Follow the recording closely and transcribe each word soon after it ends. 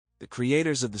The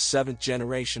creators of the 7th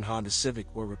generation Honda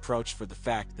Civic were reproached for the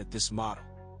fact that this model,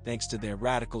 thanks to their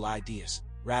radical ideas,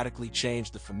 radically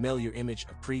changed the familiar image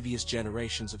of previous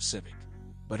generations of Civic.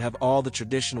 But have all the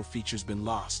traditional features been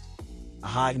lost? A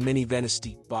high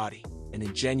minivan body, an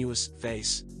ingenuous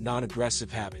face,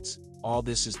 non-aggressive habits, all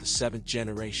this is the 7th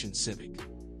generation Civic.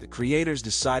 The creators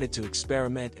decided to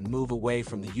experiment and move away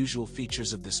from the usual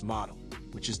features of this model,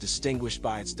 which is distinguished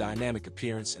by its dynamic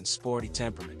appearance and sporty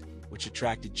temperament, which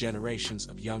attracted generations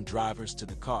of young drivers to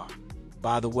the car.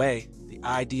 By the way, the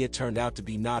idea turned out to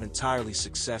be not entirely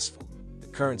successful. The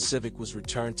current Civic was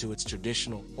returned to its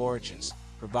traditional origins,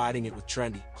 providing it with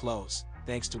trendy clothes,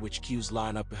 thanks to which queues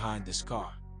line up behind this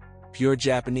car. Pure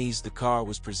Japanese, the car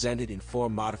was presented in 4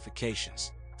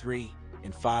 modifications, 3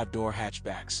 and 5-door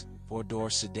hatchbacks, 4-door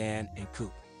sedan and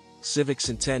coupe. Civics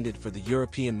intended for the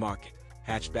European market,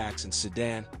 hatchbacks and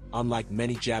sedan, unlike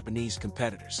many Japanese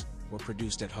competitors, were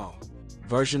produced at home.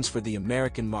 Versions for the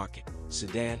American market,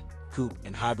 sedan, coupe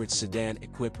and hybrid sedan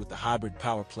equipped with the hybrid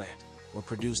power plant, were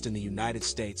produced in the United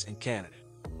States and Canada.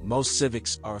 Most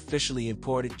Civics are officially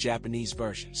imported Japanese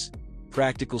versions.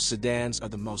 Practical sedans are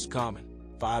the most common,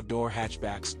 5-door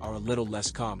hatchbacks are a little less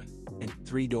common, and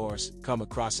 3 doors come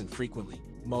across infrequently,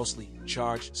 mostly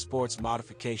charged sports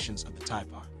modifications of the Type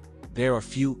R. There are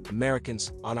few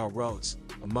Americans on our roads,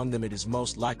 among them it is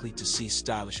most likely to see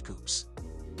stylish coupes.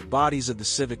 The bodies of the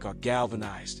Civic are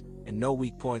galvanized, and no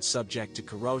weak points subject to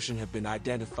corrosion have been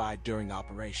identified during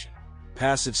operation.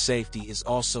 Passive safety is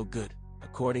also good.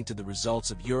 According to the results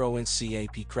of Euro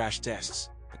NCAP crash tests,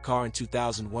 the car in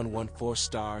 2001 won 4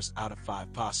 stars out of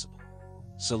 5 possible.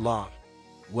 So long.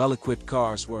 Well-equipped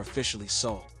cars were officially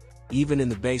sold. Even in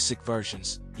the basic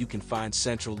versions, you can find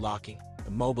central locking,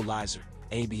 immobilizer,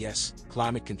 ABS,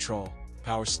 climate control,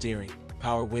 power steering,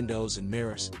 power windows and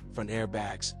mirrors, front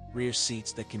airbags, rear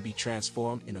seats that can be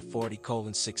transformed in a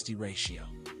 40:60 ratio.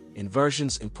 In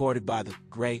versions imported by the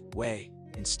Gray Way,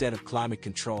 instead of climate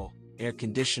control, air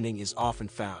conditioning is often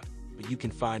found, but you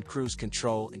can find cruise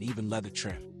control and even leather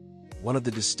trim. One of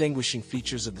the distinguishing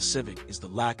features of the Civic is the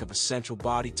lack of a central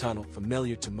body tunnel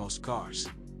familiar to most cars.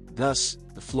 Thus,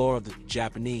 the floor of the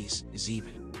Japanese is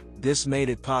even. This made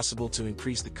it possible to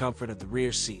increase the comfort of the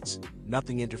rear seats.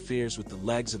 Nothing interferes with the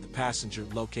legs of the passenger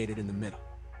located in the middle.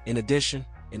 In addition,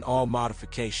 in all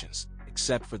modifications,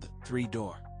 except for the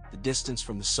 3-door, the distance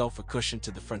from the sofa cushion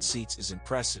to the front seats is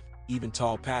impressive. Even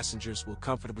tall passengers will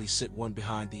comfortably sit one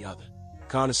behind the other.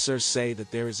 Connoisseurs say that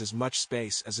there is as much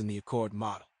space as in the Accord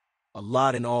model. A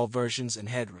lot in all versions and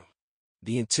headroom.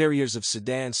 The interiors of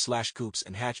sedans/coupes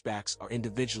and hatchbacks are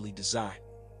individually designed.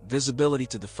 Visibility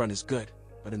to the front is good,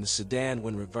 but in the sedan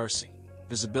when reversing,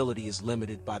 visibility is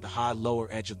limited by the high lower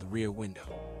edge of the rear window.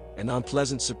 An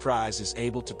unpleasant surprise is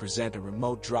able to present a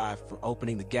remote drive for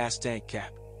opening the gas tank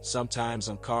cap. Sometimes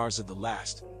on cars of the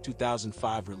last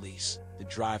 2005 release, the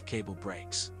drive cable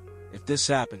breaks. If this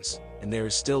happens, and there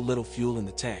is still little fuel in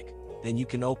the tank, then you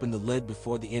can open the lid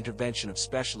before the intervention of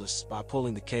specialists by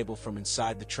pulling the cable from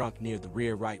inside the trunk near the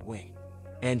rear right wing.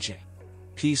 Engine.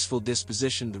 Peaceful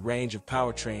disposition. The range of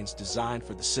powertrains designed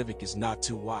for the Civic is not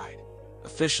too wide.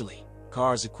 Officially,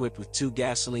 cars equipped with 2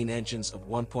 gasoline engines of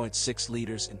 1.6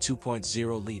 liters and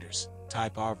 2.0 liters,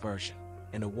 Type R version,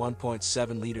 and a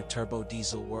 1.7-liter turbo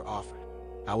diesel were offered.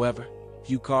 However,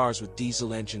 few cars with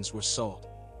diesel engines were sold.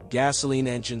 Gasoline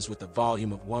engines with a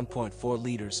volume of 1.4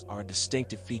 liters are a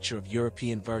distinctive feature of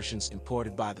European versions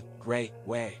imported by the Gray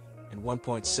Way, and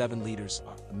 1.7 liters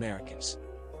are Americans.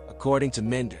 According to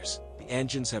Minders, the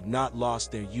engines have not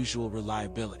lost their usual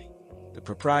reliability. The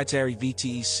proprietary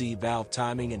VTEC valve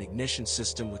timing and ignition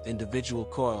system with individual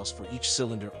coils for each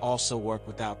cylinder also work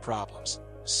without problems.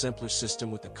 A simpler system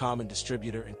with a common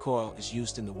distributor and coil is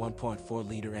used in the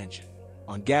 1.4-liter engine.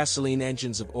 On gasoline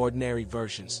engines of ordinary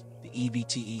versions, the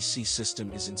EVTEC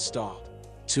system is installed.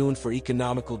 Tuned for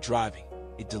economical driving,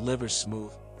 it delivers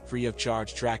smooth,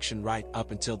 free-of-charge traction right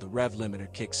up until the rev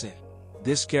limiter kicks in.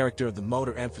 This character of the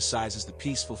motor emphasizes the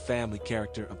peaceful family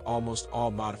character of almost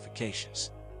all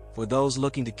modifications. For those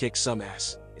looking to kick some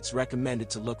ass, it's recommended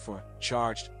to look for a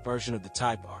charged version of the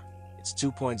Type R. Its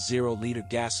 2.0-liter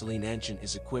gasoline engine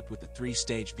is equipped with a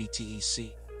 3-stage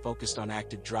VTEC, focused on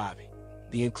active driving.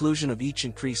 The inclusion of each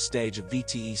increased stage of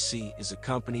VTEC is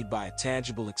accompanied by a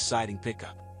tangible, exciting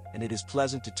pickup, and it is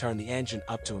pleasant to turn the engine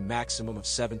up to a maximum of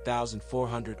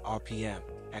 7,400 RPM,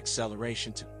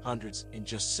 acceleration to hundreds in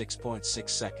just 6.6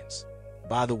 seconds.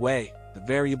 By the way, the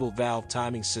variable valve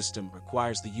timing system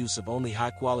requires the use of only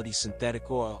high-quality synthetic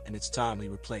oil and its timely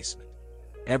replacement.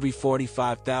 Every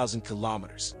 45,000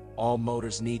 kilometers, all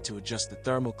motors need to adjust the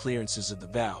thermal clearances of the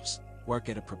valves. Work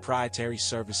at a proprietary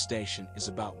service station is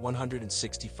about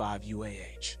 165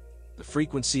 UAH. The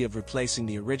frequency of replacing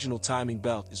the original timing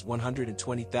belt is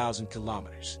 120,000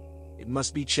 kilometers. It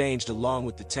must be changed along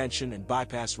with the tension and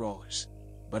bypass rollers.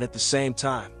 But at the same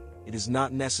time, it is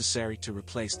not necessary to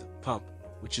replace the pump,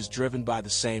 which is driven by the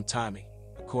same timing.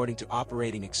 According to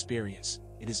operating experience,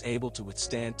 it is able to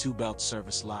withstand 2 belt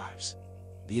service lives.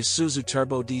 The Isuzu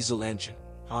turbo diesel engine,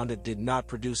 Honda did not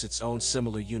produce its own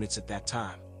similar units at that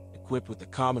time, equipped with a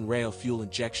common rail fuel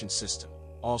injection system,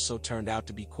 also turned out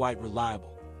to be quite reliable,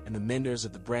 and the menders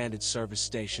at the branded service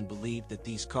station believed that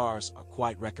these cars are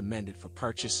quite recommended for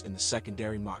purchase in the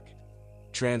secondary market.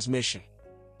 Transmission.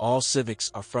 All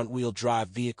Civics are front-wheel drive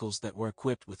vehicles that were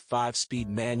equipped with 5-speed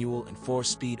manual and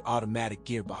 4-speed automatic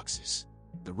gearboxes.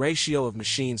 The ratio of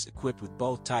machines equipped with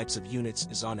both types of units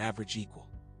is on average equal.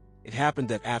 It happened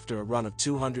that after a run of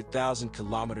 200,000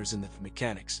 kilometers in the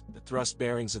mechanics, the thrust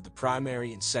bearings of the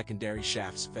primary and secondary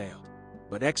shafts failed.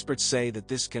 But experts say that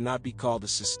this cannot be called a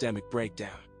systemic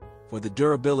breakdown. For the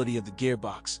durability of the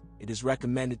gearbox, it is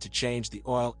recommended to change the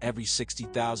oil every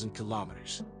 60,000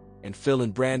 kilometers and fill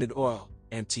in branded oil,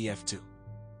 MTF2.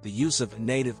 The use of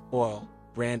native oil,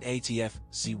 brand ATF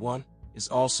Z1, is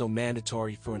also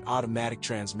mandatory for an automatic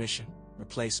transmission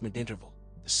replacement interval,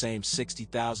 the same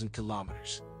 60,000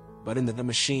 kilometers. But in the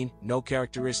machine, no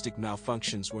characteristic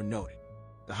malfunctions were noted.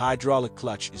 The hydraulic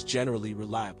clutch is generally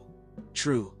reliable.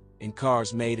 True, in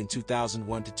cars made in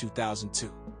 2001 to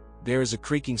 2002, there is a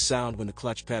creaking sound when the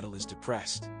clutch pedal is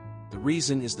depressed. The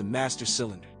reason is the master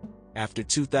cylinder. After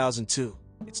 2002,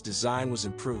 its design was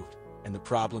improved, and the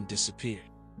problem disappeared.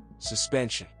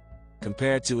 Suspension.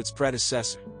 Compared to its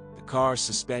predecessor, the car's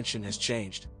suspension has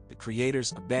changed. The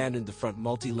creators abandoned the front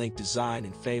multi-link design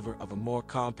in favor of a more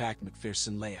compact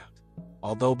McPherson layout.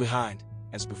 Although behind,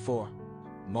 as before,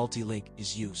 multi-link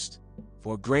is used.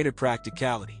 For greater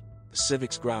practicality, the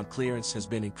Civic's ground clearance has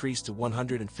been increased to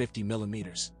 150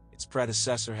 millimeters. Its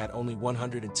predecessor had only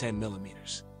 110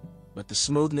 millimeters. But the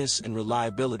smoothness and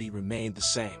reliability remained the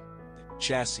same. The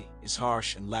chassis is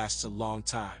harsh and lasts a long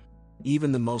time.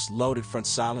 Even the most loaded front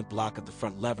silent block of the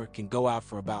front lever can go out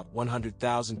for about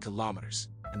 100,000 kilometers,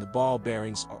 and the ball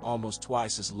bearings are almost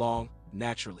twice as long.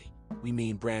 Naturally, we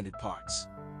mean branded parts.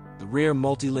 The rear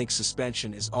multi-link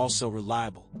suspension is also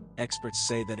reliable. Experts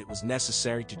say that it was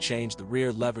necessary to change the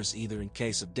rear levers either in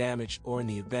case of damage or in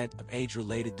the event of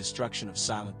age-related destruction of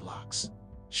silent blocks.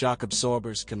 Shock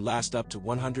absorbers can last up to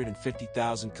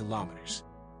 150,000 kilometers.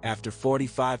 After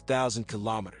 45,000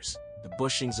 kilometers, the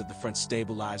bushings of the front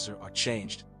stabilizer are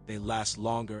changed. They last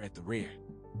longer at the rear.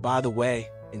 By the way,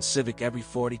 in Civic every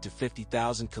 40 to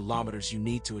 50,000 kilometers you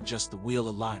need to adjust the wheel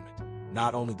alignment,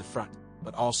 not only the front,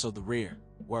 but also the rear.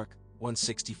 Work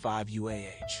 165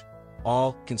 UAH.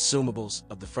 All consumables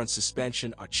of the front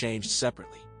suspension are changed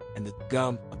separately, and the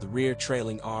gum of the rear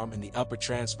trailing arm and the upper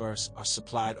transverse are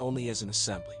supplied only as an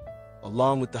assembly.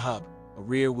 Along with the hub, a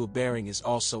rear wheel bearing is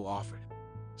also offered.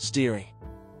 Steering.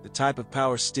 The type of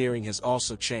power steering has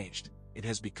also changed. It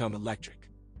has become electric.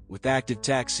 With active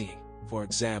taxiing, for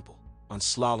example, on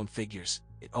slalom figures,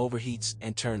 it overheats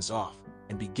and turns off,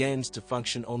 and begins to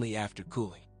function only after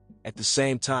cooling. At the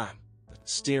same time, the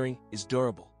steering is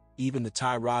durable. Even the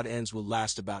tie rod ends will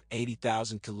last about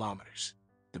 80,000 kilometers.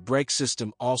 The brake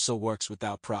system also works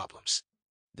without problems.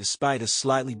 Despite a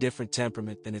slightly different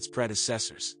temperament than its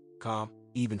predecessors, calm,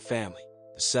 even family,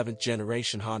 the 7th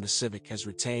generation Honda Civic has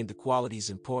retained the qualities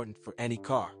important for any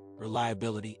car: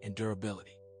 reliability and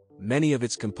durability. Many of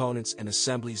its components and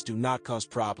assemblies do not cause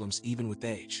problems even with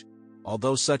age,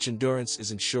 although such endurance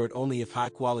is ensured only if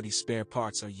high-quality spare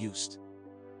parts are used.